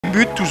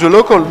contribute to the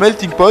local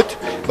melting pot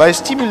by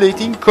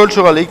stimulating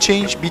cultural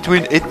exchange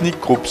between ethnic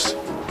groups.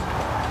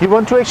 You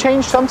want to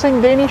exchange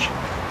something Danish?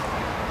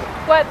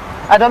 What?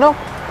 I don't know.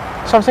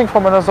 Something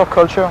from another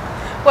culture.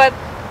 What?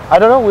 I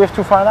don't know, we have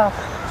to find out.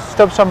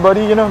 Stop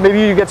somebody, you know, maybe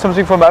you get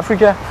something from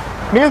Africa.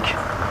 Milk?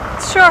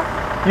 Sure.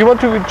 You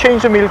want to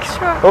change the milk?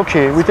 Sure.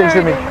 Okay, we take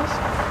the milk.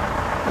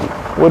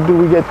 Danish. What do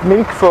we get?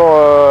 Milk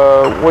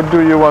for, what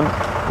do you want?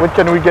 What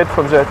can we get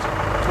from that?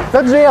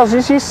 Not there,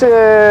 this is,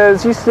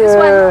 This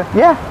one?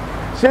 yeah.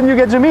 Then you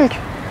get the milk.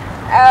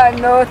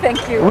 No,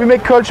 thank you. We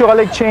make cultural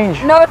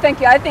exchange. No,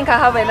 thank you. I think I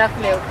have enough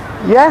milk.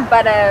 Yeah?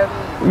 But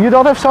You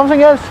don't have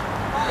something else?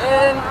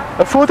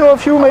 A photo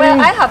of you maybe? well,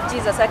 I have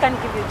Jesus. I can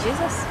give you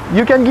Jesus.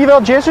 You can give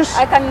her Jesus?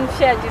 I can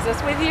share Jesus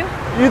with you.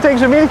 You take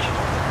the milk?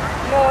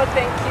 No,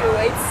 thank you.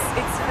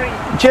 It's free.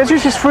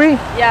 Jesus is free?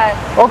 Yeah.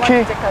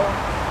 Okay. want to take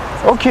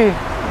home. Okay.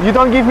 You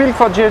don't give milk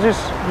for Jesus.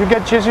 You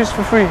get Jesus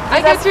for free.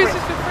 I get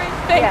Jesus for free.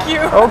 Thank you.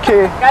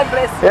 Okay. God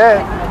bless you.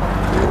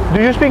 Yeah.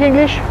 Do you speak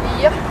English?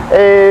 Yep.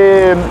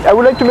 I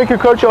would like to make a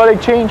cultural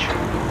exchange.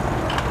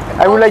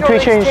 I would like to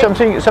exchange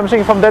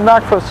something from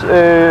Denmark for,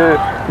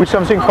 with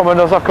something from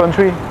another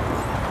country.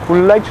 Would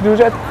you like to do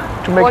that?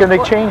 To make an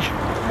exchange?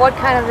 What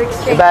kind of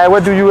exchange?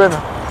 What do you have?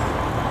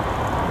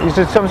 Is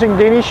it something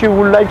Danish you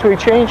would like to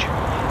exchange?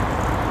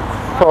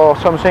 For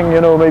something,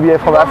 you know, maybe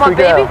from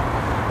Africa? My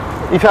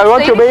baby? If I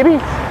want your baby?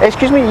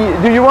 Excuse me,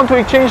 do you want to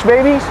exchange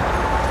babies?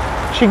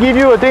 She give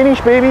you a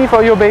Danish baby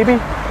for your baby?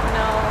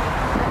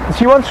 No.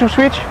 She wants to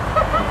switch?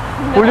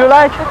 Would you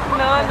like?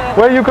 No.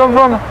 Where you come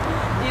from?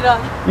 You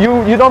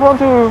don't. You don't want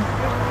to? No.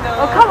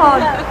 Oh, come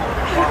on.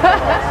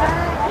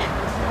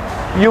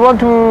 You want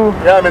to?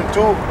 Yeah, I mean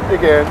two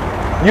again.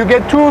 You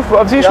get two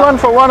of this one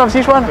for one of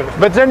this one?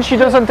 But then she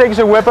doesn't take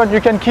the weapon,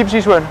 you can keep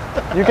this one.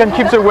 You can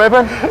keep the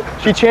weapon,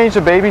 she changed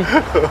the baby.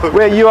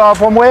 Where you are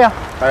from where?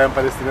 I am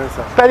Palestinian,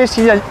 sir.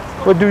 Palestinian.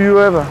 What do you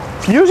have?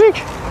 Music?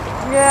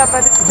 Yeah,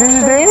 but This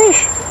is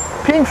Danish?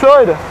 Pink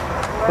Floyd.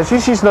 But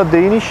this is not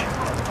Danish.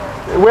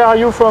 Where are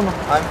you from?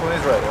 I'm from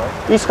Israel,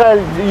 right?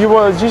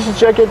 Israel. This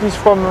jacket is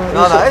from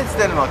No, it's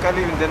Denmark. I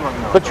live in Denmark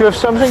now. But you have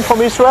something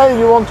from Israel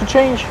you want to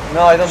change?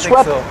 No, I don't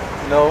Swap. think so.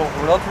 No,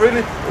 not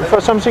really.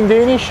 For something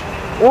Danish?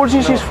 All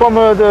this is from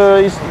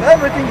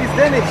Everything is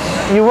Danish.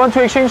 You want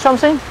to exchange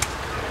something?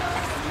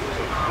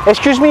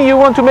 Excuse me, you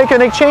want to make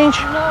an exchange?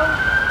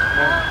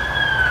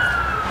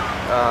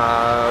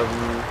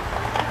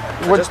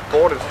 I just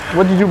bought it.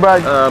 What did you buy?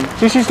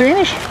 This is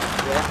Danish?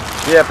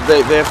 Yeah,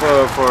 but they're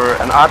for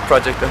an art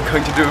project I'm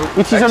going to do.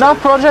 It is an art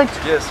project?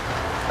 Yes.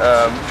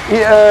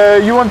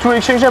 You want to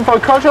exchange them for a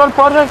cultural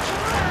project?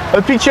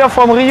 A picture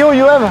from Rio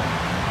you have?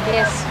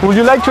 yes. Would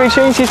you like to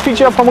exchange this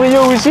picture from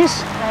Rio with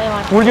this? I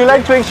want. Would you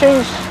like to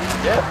exchange?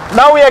 Yeah.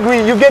 Now we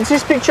agree. You get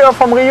this picture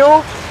from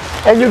Rio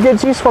and you get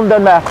this from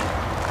Denmark.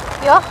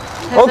 Yeah.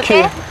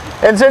 Okay.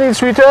 And then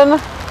it's written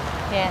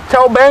Yeah.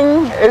 Tão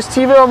bem,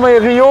 estive em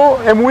Rio,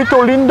 é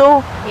muito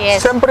lindo,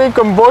 Yes. sempre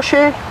com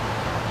você,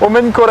 o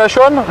meu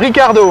coração,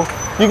 Ricardo.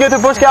 You get a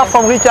postcard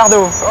from Ricardo.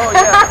 Oh,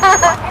 yeah.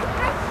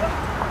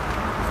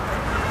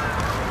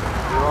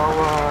 You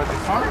are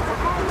this one?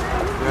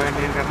 You're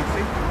Indian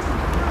currency?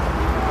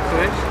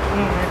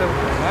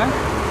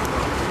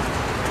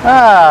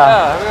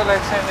 Ah, we will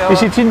exchange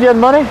is it Indian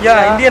money?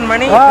 Yeah, Indian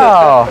money.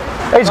 Wow.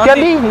 It's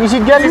Gandhi? Is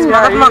it Gandhi?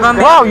 Mahatma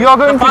Gandhi. Wow, you are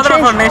going to Father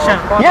change? of our nation.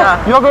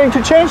 Yeah, you are going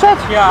to change that?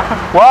 Yeah.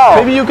 Wow.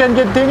 Maybe you can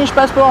get Danish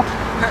passport?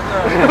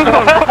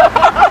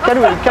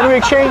 Can we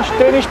exchange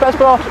Danish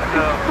passport?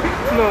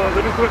 No,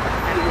 that is good.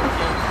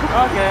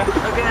 Okay.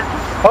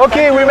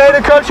 Okay, we made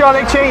a cultural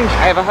exchange.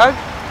 I have a hug.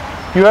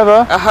 You have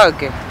a? A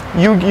hug.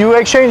 You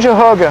exchange a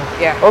hug?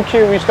 Yeah.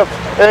 Okay, we stop.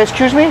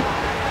 Excuse me?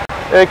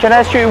 Can I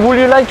ask you, would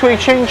you like to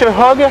exchange a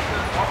hug? A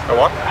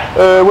what?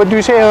 What do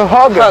you say, a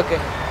hug? Hug.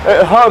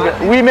 A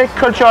hug. We make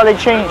cultural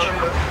exchange.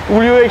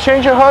 Will you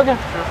exchange a hug?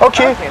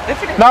 Okay.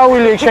 Definitely. Now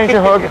we'll exchange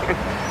a hug.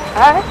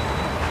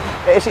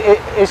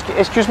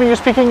 Excuse me, you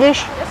speak English?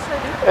 Yes,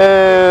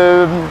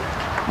 I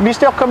do.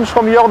 Mr. comes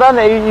from Jordan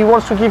and he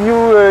wants to give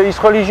you his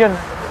religion,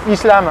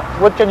 Islam.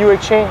 What can you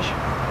exchange?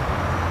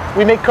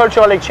 We make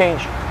cultural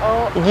exchange.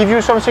 Oh. He give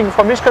you something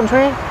from his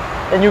country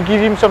and you give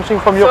him something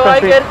from your So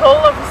country. I get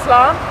hold of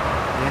Islam,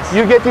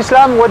 You get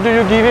Islam, what do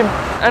you give him?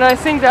 and I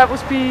think that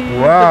would be the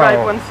Wow. right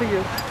one for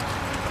you.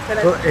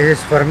 So it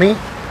is for me?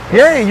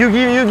 Yeah, you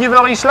give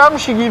her Islam,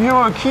 she give you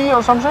a key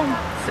or something?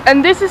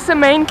 And this is the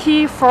main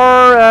key for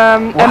a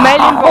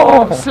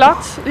Malienborg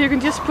slot. You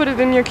can just put it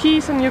in your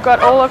keys and you got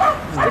all of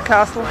the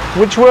castle.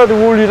 Which word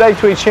would you like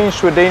to exchange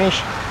to a Danish?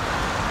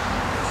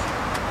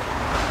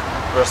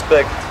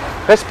 Respect.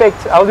 Respect.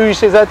 How do you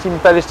say that in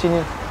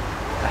Palestinian?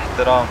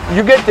 Hadram.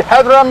 You get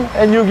hadram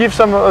and you give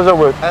some other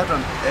word.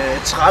 Hadram.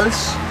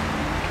 Træls.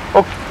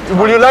 Okay.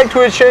 Would you like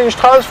to exchange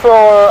thrals for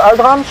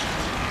hadrams?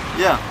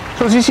 Yeah.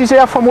 So this is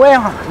here from where?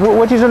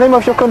 What is the name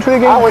of your country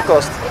again? Ivory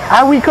Coast.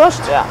 Ivory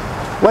Coast? Yeah.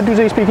 What do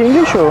they speak,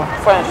 English or?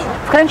 French.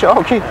 French? Oh,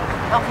 okay.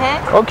 Okay.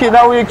 Okay,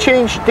 now we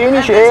exchange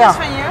Danish This air. is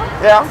for you.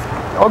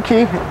 Yeah.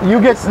 Okay, you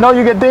get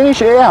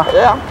Danish air.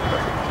 Yeah.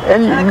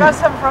 And I got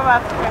some from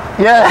Africa.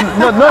 yeah,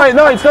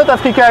 no, it's not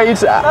Africa.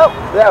 It's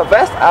Yeah,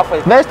 West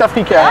Africa. West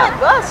Africa. Yeah, it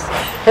was.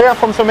 Hair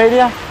from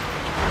Somalia.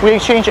 We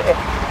exchange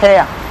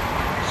hair.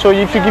 So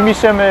if you give me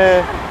some,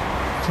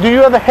 do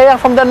you have a hair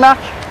from Denmark?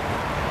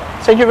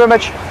 Thank you very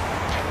much.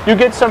 You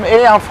get some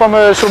hair from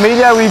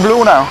Somalia. We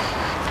blue now.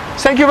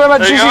 Thank you very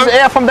much. There you This is go.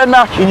 hair from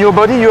Denmark. In your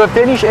body, you have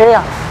Danish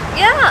hair.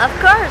 Yeah, of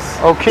course.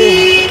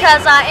 Okay.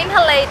 Because I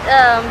inhalate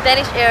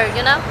Danish air,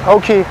 you know?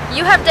 Okay.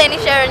 You have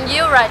Danish air in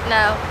you right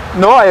now.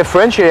 No, I have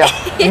French hair.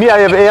 Me, I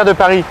have hair de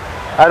Paris.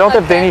 I don't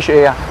have Danish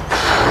hair.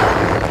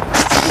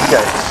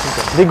 Okay.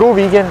 They go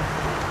vegan.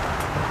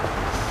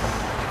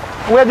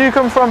 Where do you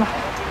come from?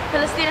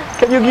 Palestina.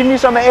 Can you give me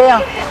some air?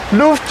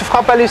 Luft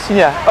fra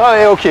Palestina. Oh,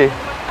 yeah, okay.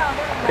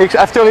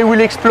 After it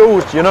will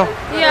explode, you know.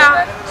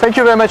 Yeah. Thank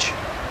you very much.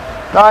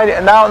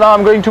 Now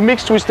I'm going to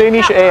mix with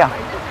Danish air.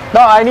 No,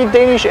 I need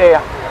Danish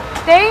air.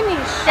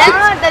 Danish.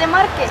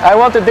 I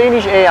want a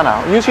Danish air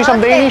now. You see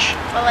some Danish?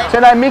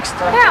 Then I mixed.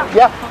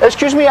 Yeah.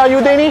 Excuse me, are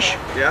you Danish?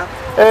 Yeah.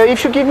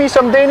 If you give me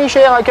some Danish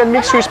air, I can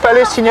mix with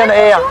Palestinian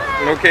air.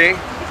 Okay.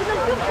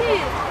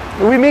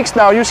 We mix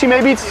now. You see,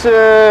 maybe it's.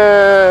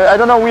 I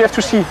don't know. We have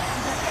to see.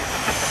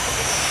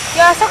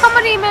 Ja, så kommer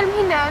det imellem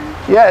hinanden.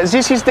 Yeah,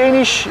 this is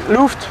Danish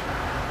luft.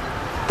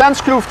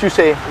 Dansk luft, you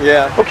say?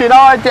 Yeah. Okay,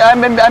 now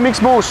I mix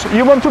both.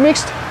 You want to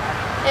mix?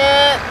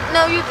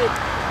 No, you did.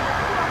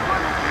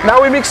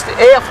 Now we mixed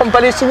air from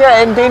Palestine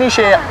and Danish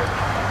air.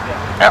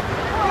 Yeah.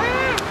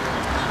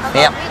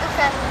 Yeah.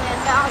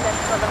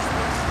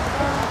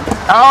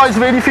 Oh, it's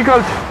very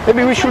difficult.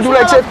 Maybe we should do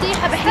like that.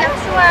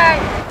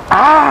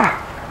 Ah,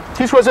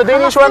 this was a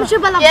Danish one?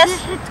 Yes.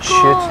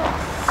 Shit.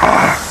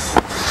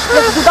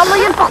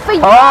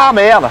 Ah,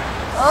 merde.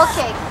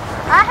 Okay.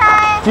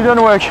 Hi.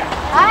 Didn't work.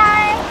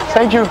 Hi.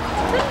 Thank you.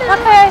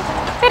 Okay.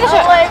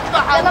 Pedersen. Bye.